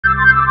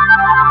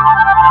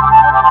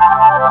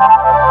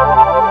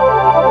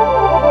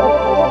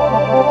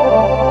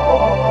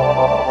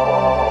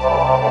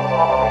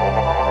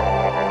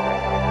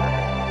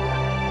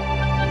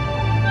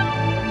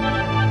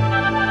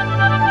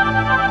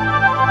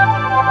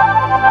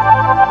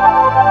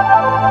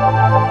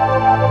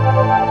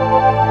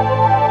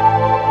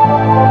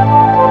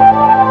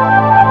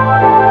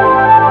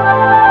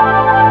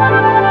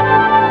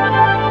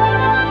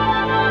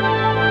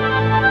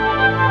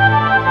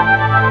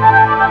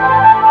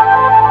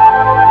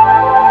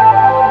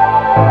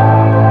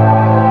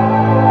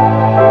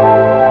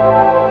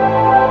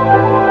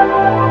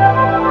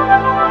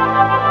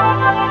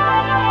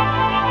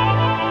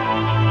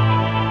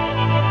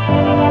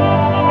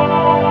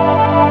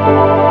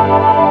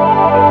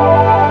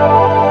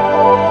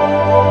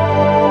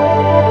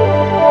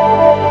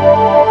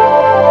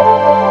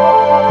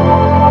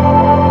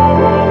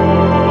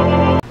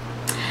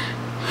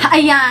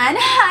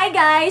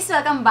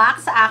welcome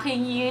back sa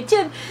aking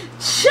YouTube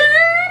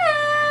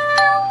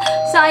channel!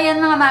 So,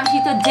 ayan mga mamshi,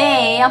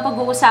 today, ang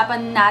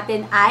pag-uusapan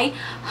natin ay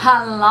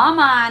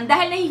halaman.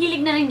 Dahil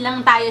nahihilig na rin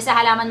lang tayo sa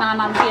halaman mga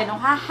mamshi,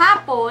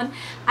 kahapon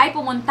ay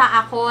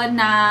pumunta ako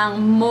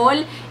ng mall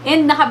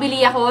and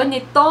nakabili ako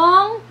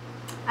nitong,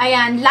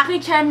 ayan,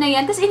 Lucky Charm na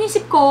yan. Tapos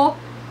inisip ko,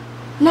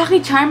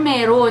 Lucky Charm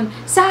meron.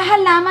 Sa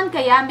halaman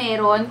kaya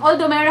meron.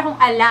 Although meron akong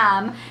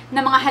alam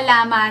na mga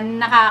halaman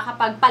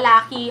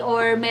nakakapagpalaki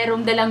or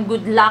merong dalang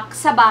good luck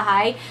sa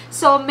bahay.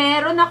 So,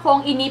 meron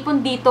akong inipon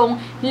ditong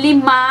 5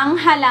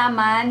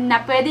 halaman na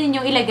pwede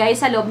ninyong ilagay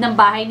sa loob ng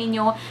bahay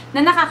ninyo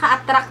na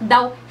nakaka-attract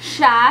daw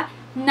siya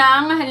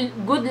ng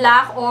good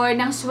luck or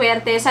ng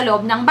swerte sa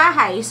loob ng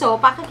bahay. So,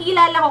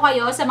 pakikilala ko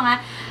kayo sa mga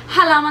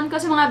halaman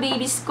ko, sa mga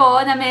babies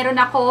ko na meron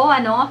ako,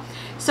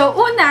 So,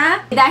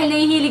 una, dahil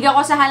nahihilig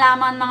ako sa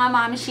halaman mga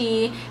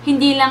mamshi,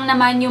 hindi lang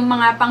naman yung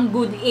mga pang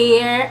good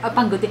air,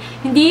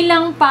 hindi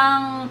lang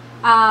pang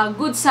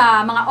good sa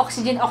mga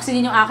oxygen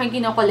yung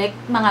aking kinokollect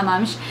mga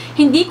mamsh.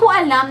 Hindi ko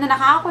alam na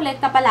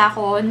nakakakolekta pala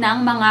ako ng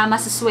mga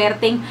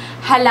masaswerteng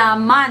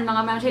halaman,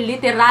 mga mamshi,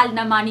 literal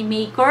na money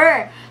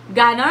maker.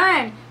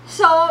 Ganon.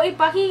 So,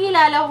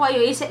 ipakikilala ko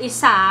kayo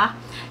isa-isa.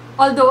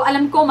 Although,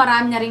 alam ko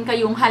marami na rin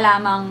kayong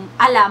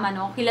alaman,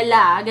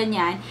 kilala,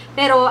 ganyan.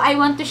 Pero, I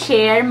want to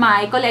share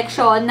my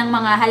collection ng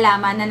mga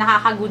halaman na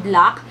nakaka-good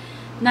luck,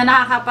 na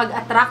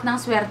nakakapag-attract ng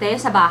swerte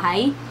sa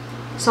bahay.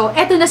 So,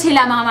 eto na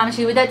sila mga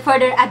mamshi. Without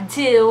further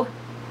ado,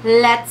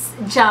 let's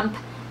jump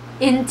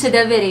into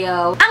the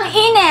video. Ang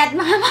init,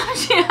 mga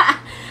mamshi!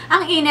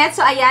 Ang init.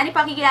 So, ayan,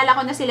 ipakikilala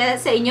ko na sila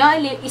sa inyo,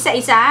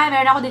 isa-isa.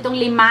 Meron ako ditong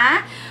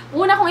 5.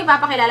 Una kong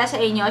ipapakilala sa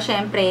inyo,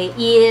 syempre,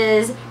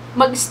 is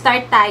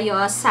mag-start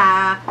tayo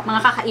sa mga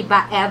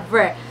kakaiba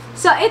ever.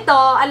 So, ito,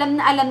 alam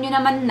nyo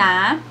naman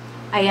na,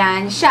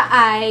 ayan, siya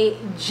ay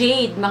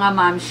jade, mga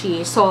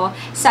mamshi. So,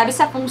 sabi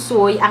sa feng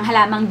shui, ang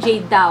halamang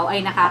jade daw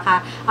ay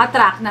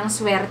nakaka-attract ng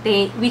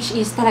swerte, which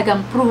is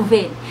talagang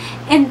proven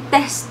and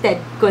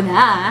tested ko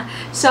na.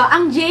 So,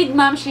 ang jade,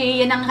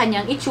 mamshi, yan ang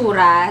kanyang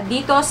itsura.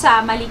 Dito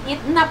sa maliit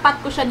na pot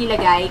ko siya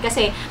nilagay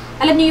kasi,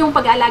 alam niyo yung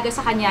pag-aalaga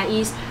sa kanya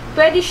is,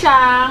 pwede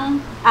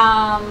siyang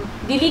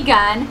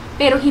diligan,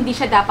 pero hindi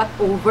siya dapat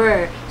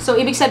over. So,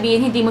 ibig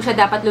sabihin, hindi mo siya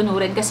dapat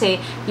lunurin kasi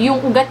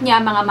yung ugat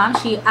niya, mga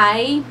mamshi,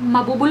 ay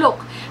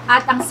mabubulok.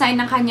 At ang sign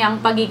ng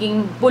kanyang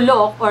pagiging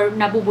bulok or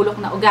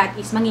nabubulok na ugat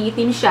is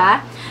mangingitim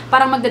siya,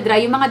 parang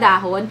magdadry yung mga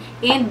dahon,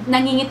 and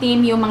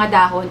nangingitim yung mga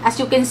dahon. As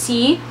you can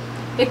see,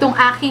 itong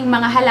aking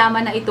mga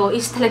halaman na ito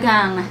is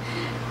talagang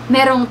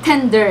merong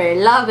tender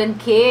love and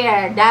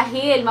care.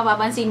 Dahil,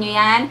 mapapansin nyo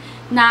yan,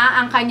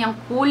 na ang kanyang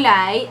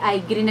kulay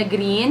ay green na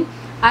green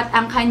at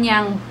ang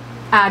kanyang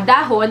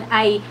dahon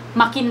ay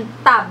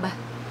makintab.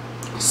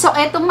 So,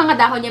 etong mga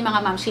dahon niya mga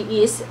mamshi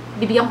is,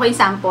 bibigyan ko yung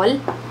sample.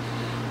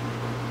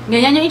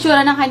 Ganyan yung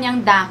itsura ng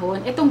kanyang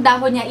dahon. Itong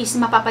dahon niya is,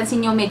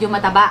 mapapansin nyo, medyo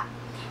mataba.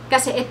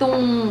 Kasi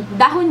itong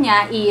dahon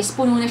niya is,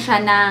 puno na siya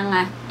ng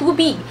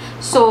tubig.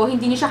 So,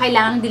 hindi niyo siya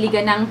kailangang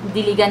diligan ng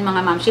diligan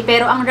mga mamshi.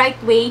 Pero ang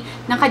right way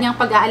ng kanyang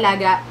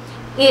pag-aalaga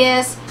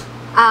is,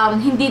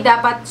 hindi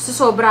dapat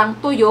sobrang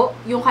tuyo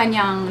yung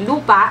kanyang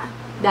lupa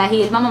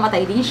dahil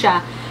mamamatay din siya.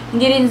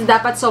 Hindi rin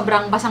dapat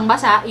sobrang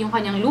basang-basa yung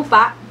kanyang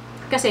lupa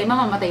kasi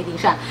mamamatay din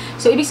siya.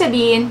 So, ibig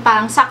sabihin,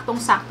 parang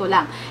saktong-sakto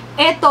lang.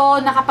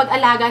 Eto,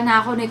 nakapag-alaga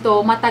na ako nito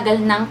matagal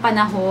ng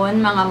panahon,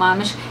 mga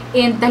mams.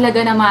 And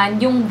talaga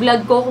naman, yung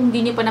vlog ko, kung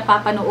di niyo pa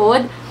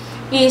napapanood,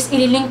 is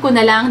ililink ko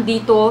na lang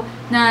dito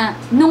na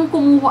nung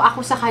kumuha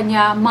ako sa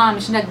kanya,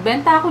 mams,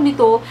 nagbenta ako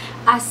nito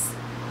as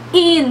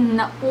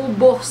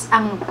naubos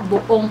ang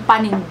buong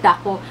paninda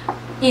ko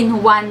in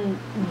one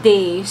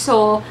day.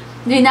 So,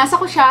 dinasa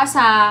ko siya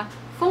sa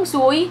feng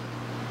shui.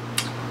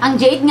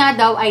 Ang jade nga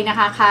daw ay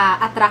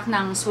nakaka-attract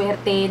ng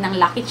swerte, ng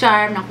lucky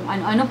charm, ng kung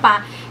ano-ano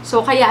pa.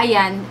 So, kaya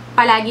ayan,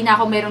 palagi na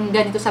ako meron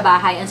ganito sa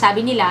bahay. Ang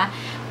sabi nila,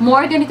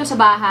 more ganito sa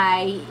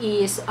bahay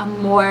is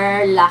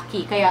more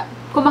lucky. Kaya,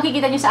 kung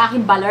makikita nyo sa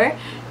aking baler,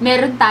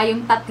 meron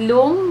tayong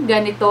 3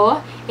 ganito.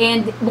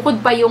 And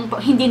bukod pa yung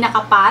hindi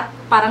nakapat,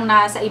 parang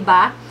nasa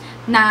iba,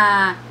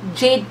 na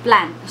jade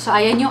plant. So,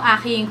 ayan yung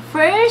aking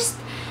first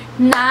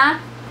na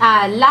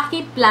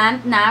lucky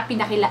plant na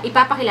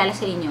ipapakilala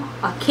sa inyo.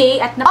 Okay?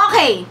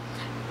 Okay!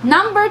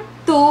 Number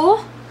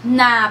 2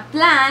 na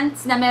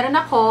plants na meron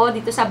ako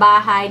dito sa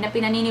bahay na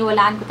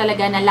pinaniniwalaan ko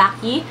talaga na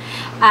lucky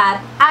at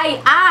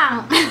ay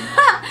ang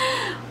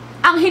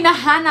ang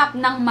hinahanap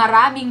ng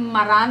maraming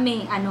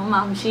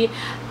mamshi,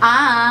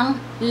 ang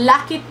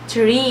lucky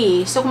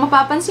tree. So, kung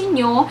mapapansin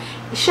nyo,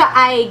 siya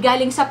ay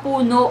galing sa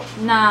puno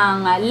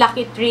ng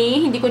lucky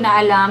tree. Hindi ko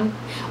na alam,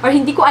 or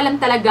hindi ko alam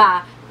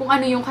talaga kung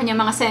ano yung kanya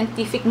mga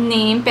scientific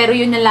name, pero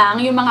yun na lang,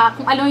 yung mga,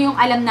 kung ano yung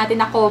alam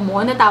natin na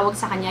common na tawag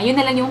sa kanya, yun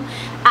na lang yung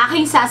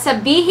aking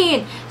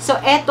sasabihin. So,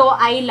 eto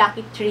ay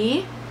lucky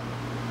tree.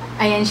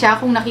 Ayan siya,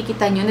 kung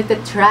nakikita nyo,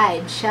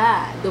 nagtatribe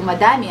siya.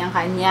 Dumadami ang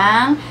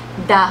kanyang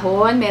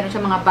dahon. Meron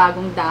siya mga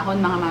bagong dahon,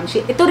 mga mamshi.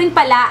 Ito rin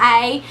pala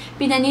ay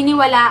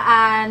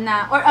pinaniniwalaan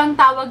na, or ang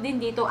tawag din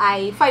dito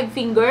ay 5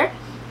 finger.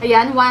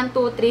 Ayan, 1,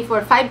 2, 3,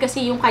 4, 5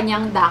 kasi yung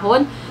kanyang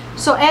dahon.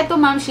 So, eto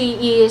mamshi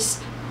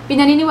is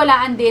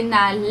pinaniniwalaan din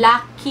na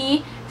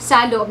lucky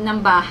sa loob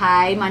ng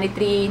bahay, money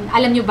tree.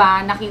 Alam nyo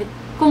ba,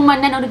 kung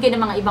nanonood kayo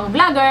ng mga ibang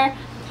vlogger,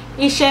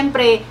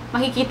 syempre,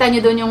 makikita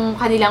nyo doon yung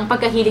kanilang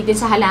pagkahilig din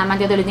sa halaman,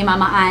 katulad ni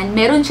Mama Ann.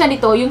 Meron siya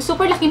nito, yung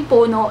super laking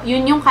puno,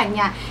 yun yung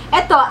kanya.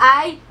 Ito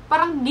ay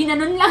parang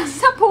ginanon lang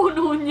sa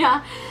puno niya.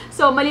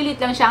 So,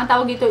 malilit lang siya. Ang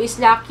tawag dito is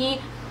lucky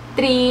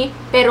tree,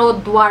 pero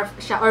dwarf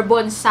siya, or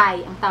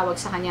bonsai ang tawag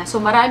sa kanya. So,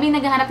 maraming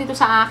naghahanap dito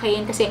sa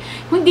akin kasi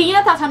hindi nyo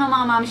natatanong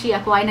mga mamshi,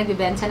 ako ay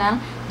nagbibenta ng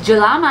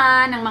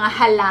julaman, ng mga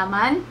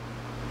halaman.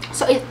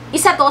 So,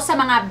 isa to sa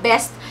mga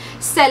best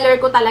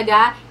seller ko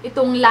talaga,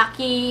 itong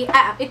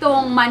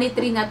itong money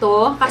tree na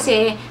to,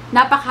 kasi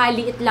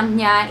napakaliit lang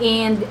niya,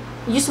 and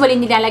usually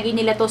nilalagay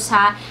nila to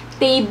sa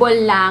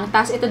table lang.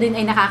 Tapos ito din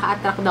ay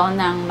nakaka-attract daw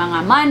ng mga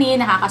money,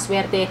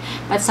 nakakaswerte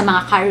at sa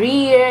mga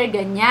career,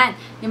 ganyan.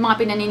 Yung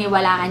mga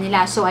pinaniniwalaan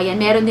nila. So ayan,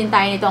 meron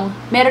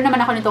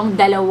naman ako nitong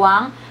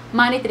dalawang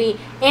money tree.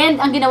 And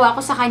ang ginawa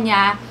ko sa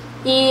kanya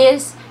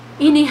is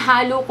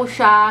inihalo ko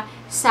siya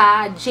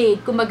sa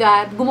jade.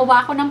 Kumbaga,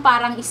 gumawa ko ng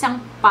parang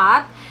isang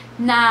pot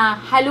na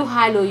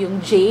halo-halo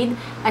yung jade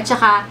at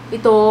saka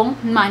itong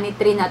money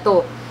tree na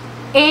to.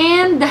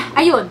 And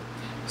ayun,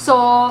 so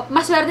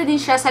maswerte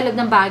din siya sa loob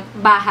ng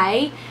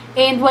bahay,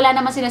 and wala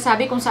naman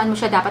sinasabi kung saan mo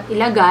siya dapat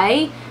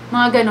ilagay,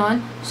 mga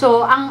ganon.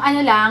 So ang ano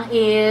lang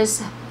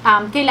is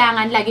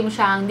kailangan lagi mo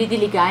siyang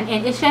didiligan,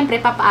 and syempre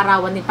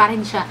papaarawan din para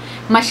hindi siya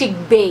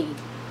masigbay.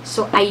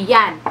 So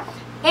ayan.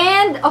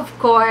 And of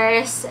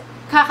course,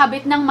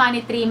 kakabit ng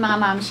money tree mga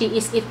mamshi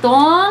is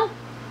itong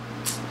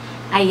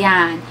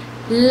ayan,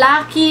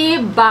 lucky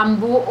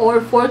bamboo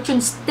or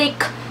fortune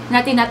stick na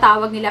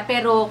tinatawag nila,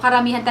 pero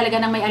karamihan talaga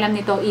ng may alam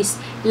nito is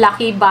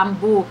lucky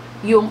bamboo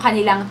yung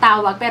kanilang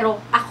tawag, pero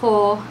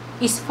ako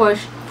is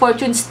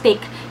fortune stick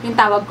yung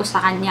tawag ko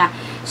sa kanya.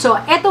 So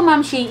eto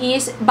mamshi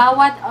is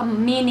bawat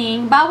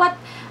bawat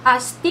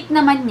stick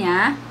naman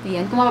niya,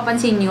 ayan, kung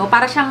mapapansin nyo,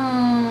 para siyang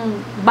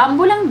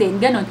bamboo lang din,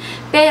 ganun.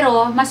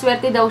 Pero,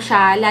 maswerte daw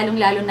siya,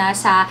 lalong-lalo na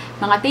sa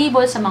mga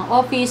table, sa mga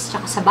office,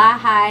 tsaka sa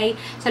bahay.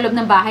 Sa loob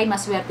ng bahay,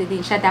 maswerte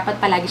din siya.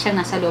 Dapat palagi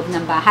siyang nasa loob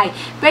ng bahay.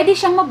 Pwede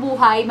siyang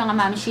mabuhay, mga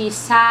mamshi,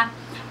 sa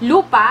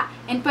lupa,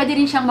 and pwede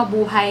rin siyang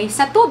mabuhay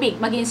sa tubig.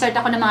 Mag-insert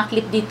ako ng mga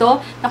clip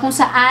dito, na kung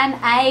saan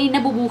ay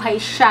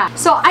nabubuhay siya.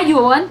 So,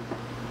 ayun,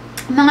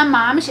 mga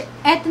mams,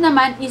 eto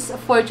naman is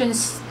fortune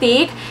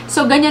stick.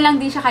 So, ganyan lang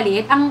din siya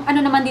kaliit. Ang ano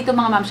naman dito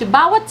mga mams,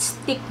 bawat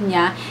stick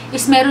niya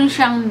is meron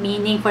siyang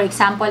meaning. For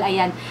example,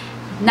 ayan,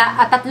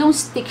 tatlong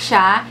stick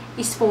siya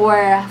is for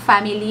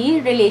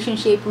family,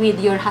 relationship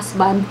with your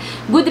husband,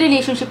 good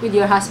relationship with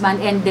your husband,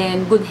 and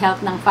then good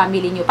health ng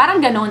family niyo. Parang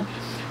ganon.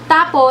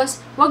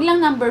 Tapos, wag lang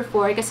number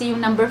 4 kasi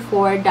yung number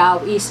 4 daw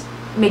is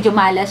medyo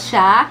malas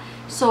siya.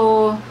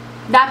 So,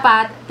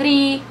 dapat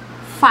 3,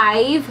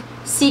 5,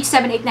 6,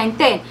 7, 8,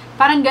 9, 10.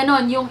 Parang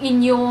ganon yung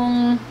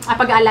inyong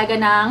pag-aalaga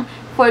ng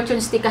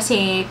fortune stick,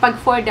 kasi pag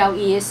 4 daw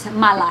is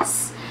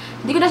malas.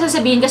 Hindi ko na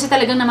sasabihin kasi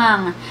talagang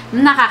namang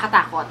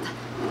nakakatakot.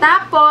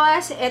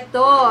 Tapos,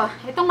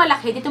 itong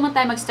malaki, dito mo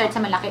tayo mag-start sa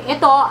malaki.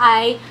 Ito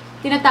ay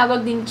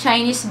tinatawag din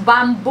Chinese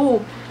bamboo,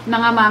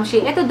 mga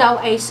mamshi. Ito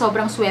daw ay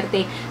sobrang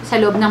swerte sa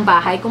loob ng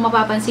bahay. Kung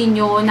mapapansin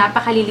nyo,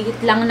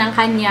 napakaliliit lang ng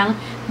kanyang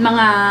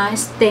mga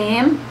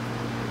stem.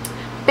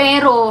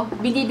 Pero,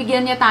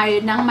 binibigyan niya tayo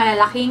ng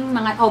malalaking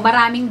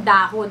maraming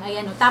dahon.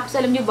 Ayan o. Tapos,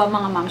 alam niyo ba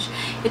mga moms,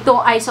 ito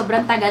ay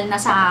sobrang tagal na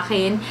sa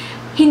akin.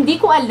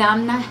 Hindi ko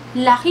alam na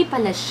laki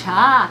pala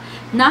siya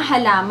na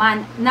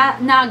halaman.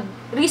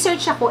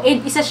 Nag-research ako,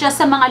 and isa siya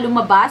sa mga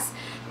lumabas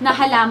na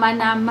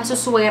halaman na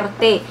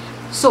masuswerte.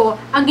 So,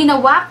 ang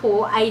ginawa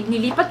ko ay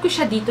nilipat ko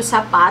siya dito sa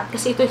pot,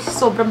 kasi ito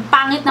sobrang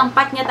pangit ng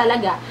pot niya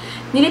talaga.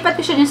 Nilipat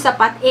ko siya dito sa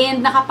pot,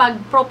 and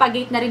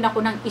nakapag-propagate na rin ako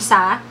ng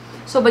isa.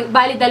 So,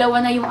 bali dalawa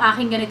na yung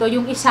aking ganito.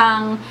 Yung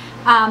isang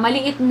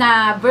maliit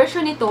na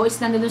version nito is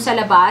nandun sa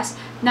labas,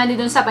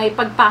 nandun sa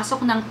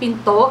pagpasok ng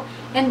pinto.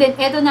 And then,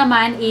 ito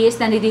naman is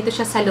nandito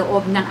siya sa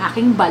loob ng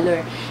aking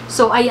baler.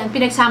 So, ayan,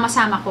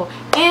 pinagsama-sama ko.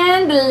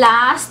 And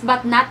last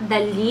but not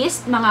the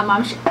least, mga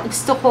moms,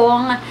 gusto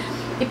kong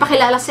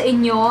ipakilala sa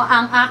inyo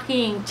ang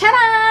aking,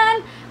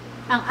 charan!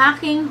 Ang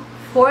aking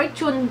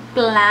fortune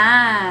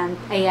plant.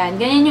 Ayan,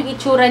 ganyan yung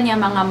itsura niya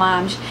mga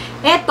moms.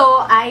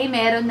 Ito ay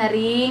meron na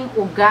ring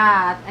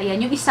ugat. Ayan,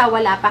 yung isa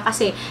wala pa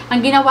kasi ang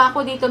ginawa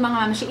ko dito mga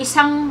moms,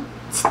 isang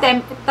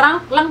stem,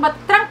 trunk lang ba?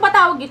 Trunk ba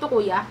tawag dito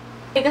kuya?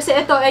 Kasi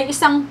ito ay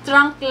isang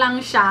trunk lang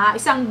siya,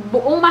 isang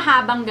buong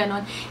mahabang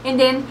ganon. And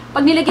then,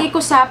 pag nilagay ko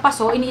sa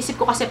paso,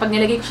 iniisip ko kasi pag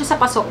nilagay ko siya sa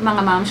paso,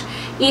 mga moms,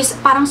 is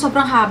parang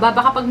sobrang haba.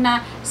 Baka pag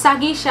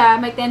nasagi siya,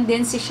 may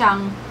tendency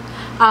siyang,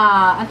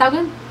 ang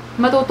tawag yun?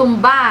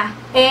 Matutumba.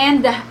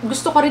 And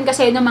gusto ko rin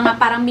kasi ng mga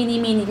parang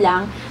mini-mini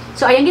lang.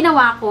 So, ayan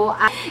ginawa ko.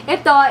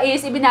 Ito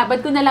is,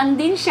 ibinabad ko na lang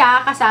din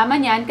siya kasama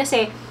niyan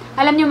kasi,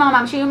 alam niyo mga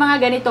moms, yung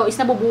mga ganito is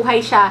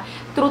nabubuhay siya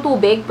through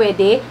tubig,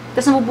 pwede.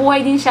 Tapos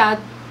nabubuhay din siya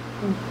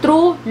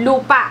through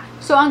lupa.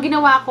 So, ang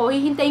ginawa ko,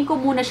 hihintayin ko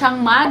muna siyang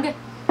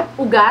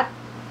mag-ugat.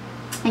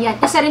 Ayan,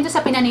 isa rin to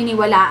sa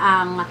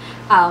pinaniniwalaang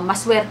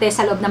maswerte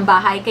sa loob ng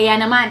bahay. Kaya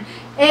naman,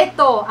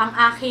 ito ang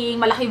aking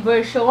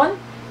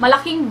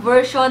malaking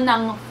version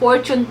ng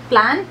fortune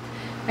plant.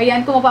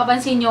 Ayan, kung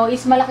mapapansin nyo,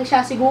 is malaki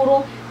siya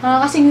siguro,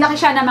 kasing laki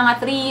siya ng mga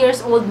 3 years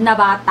old na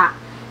bata.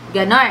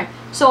 Ganon.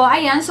 So,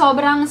 ayan,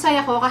 sobrang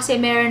saya ko kasi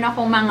meron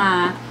akong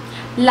mga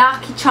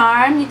lucky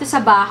charm dito sa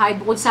bahay,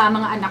 bukod sa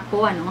mga anak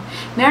ko, ano.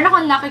 Meron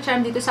akong lucky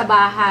charm dito sa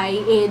bahay,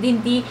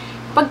 hindi,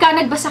 pagka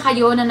nagbasa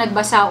kayo na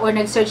nagbasa or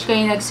nag-search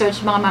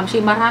mga mamshi,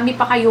 marami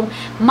pa kayong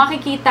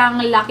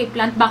makikitang lucky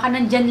plant. Baka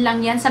nandyan lang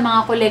yan sa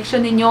mga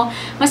collection ninyo.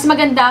 Mas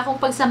maganda kung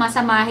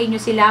pagsamasamahin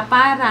nyo sila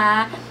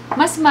para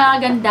mas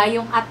maganda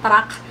yung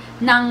attract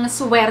ng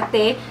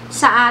swerte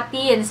sa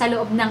atin, sa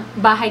loob ng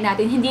bahay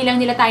natin. Hindi lang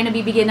nila tayo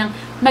nabibigyan ng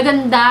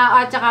maganda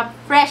at saka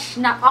fresh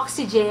na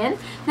oxygen.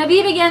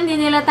 Nabibigyan din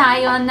nila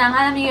tayo ng,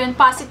 alam niyo yun,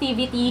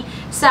 positivity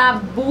sa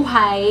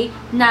buhay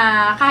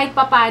na kahit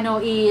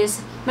papano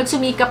is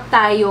magsumikap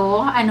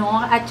tayo,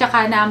 at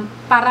saka na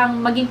parang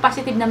maging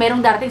positive na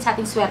merong darating sa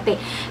ating swerte.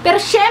 Pero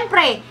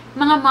syempre,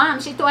 mga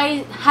moms, ito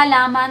ay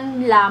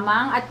halaman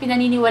lamang at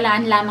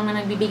pinaniniwalaan lamang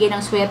na nagbibigay ng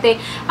swerte.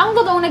 Ang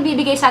totoong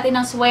nagbibigay sa atin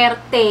ng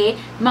swerte,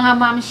 mga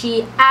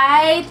momshi,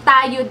 ay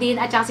tayo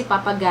din at saka si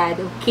Papa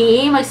God.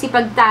 Okay?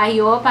 Magsipag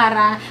tayo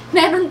para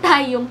meron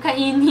tayong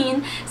kainin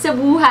sa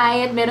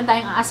buhay at meron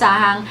tayong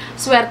aasahang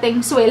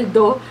swerteng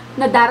sweldo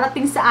na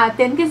darating sa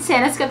atin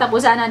kinsenas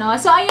katapusan,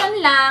 So,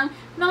 ayun lang,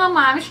 mga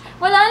moms,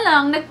 wala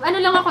lang,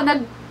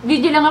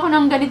 nag-video lang ako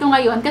ng ganito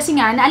ngayon kasi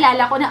nga,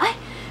 naalala ko na, ay,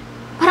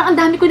 parang ang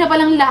dami ko na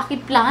palang lucky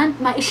plant,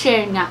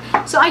 ma-share nga.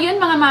 So, ayun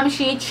mga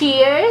mamshi,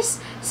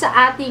 cheers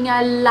sa ating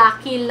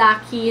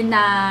lucky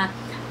na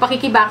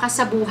pakikibaka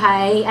sa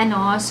buhay.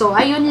 So,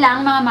 ayun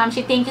lang mga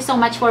mamshi, thank you so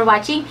much for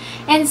watching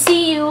and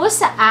see you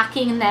sa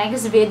aking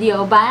next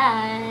video.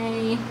 Bye!